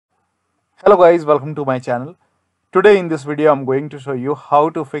Hello guys, welcome to my channel. Today in this video I'm going to show you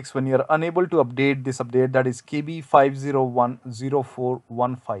how to fix when you're unable to update this update, that is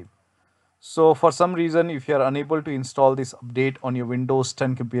KB5010415. So for some reason if you're unable to install this update on your Windows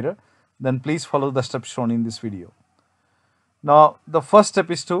 10 computer, then please follow the steps shown in this video. Now the first step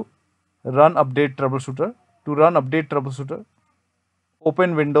is to run update troubleshooter. To run update troubleshooter,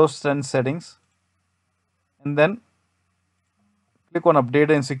 open Windows 10 settings and then click on update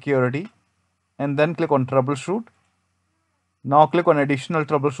and security and then click on troubleshoot. Now click on additional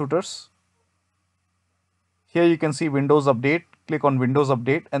troubleshooters. Here you can see Windows update. Click on Windows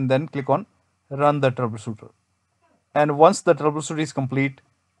update and then click on run the troubleshooter. And once the troubleshoot is complete,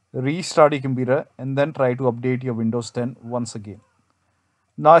 restart your computer and then try to update your Windows 10 once again.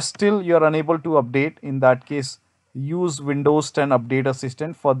 Now still you are unable to update. In that case, use Windows 10 Update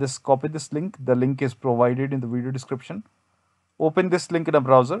Assistant. For this, copy this link. The link is provided in the video description. Open this link in a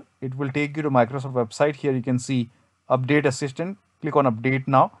browser. It will take you to Microsoft website. Here you can see Update Assistant. Click on Update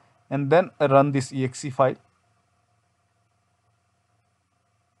Now and then run this exe file.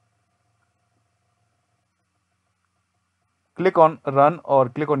 Click on Run or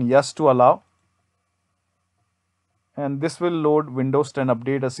click on Yes to allow. And this will load Windows 10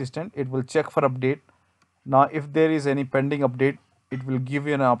 Update Assistant. It will check for update. Now if there is any pending update, it will give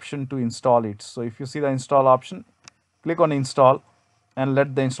you an option to install it. So if you see the install option, click on install and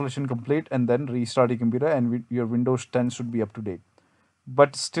let the installation complete and then restart your computer and your Windows 10 should be up to date.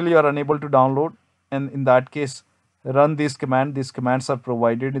 But still you are unable to download, and in that case run this command. These commands are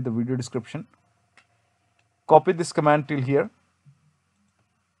provided in the video description. Copy this command till here.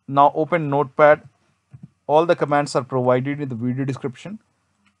 Now open Notepad. All the commands are provided in the video description.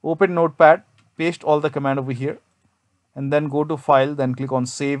 Open Notepad, paste all the command over here and then go to file, then click on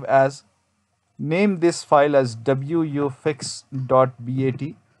save as. Name this file as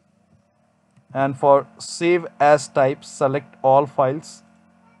wuauserv.bat and for save as type, select all files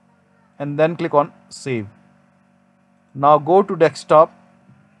and then click on save. Now go to desktop.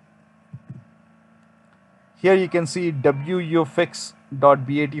 Here you can see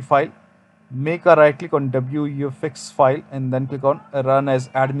wuauserv.bat file. Make a right click on wuauserv file and then click on run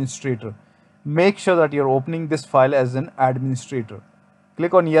as administrator. Make sure that you're opening this file as an administrator.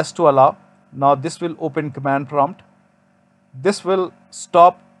 Click on yes to allow. Now this will open command prompt. This will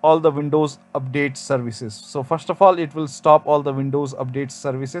stop all the Windows update services. So first of all, it will stop all the Windows update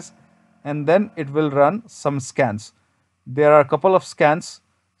services and then it will run some scans. There are a couple of scans.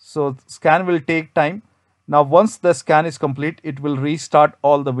 So scan will take time. Now once the scan is complete, it will restart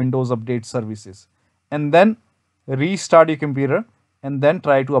all the Windows update services and then restart your computer and then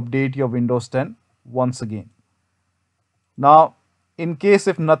try to update your Windows 10 once again. Now in case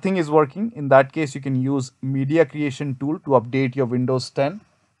if nothing is working, in that case you can use media creation tool to update your Windows 10.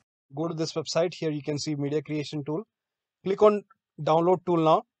 Go to this website. Here you can see media creation tool. Click on download tool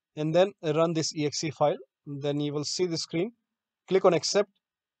now and then run this exe file. Then you will see the screen. Click on accept.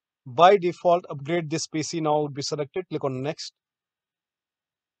 By default, upgrade this PC now would be selected. Click on next.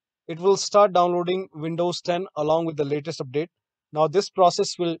 It will start downloading Windows 10 along with the latest update. Now this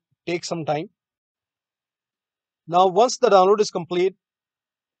process will take some time. Now once the download is complete,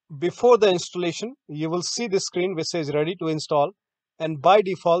 before the installation, you will see this screen which says ready to install, and by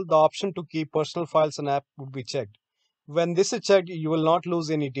default the option to keep personal files and app would be checked. When this is checked, you will not lose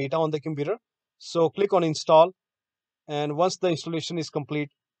any data on the computer. So click on install, and once the installation is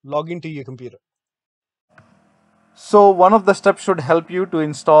complete, log into your computer. So one of the steps should help you to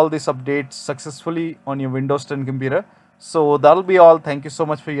install this update successfully on your Windows 10 computer. So that'll be all. Thank you so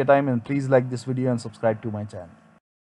much for your time and please like this video and subscribe to my channel.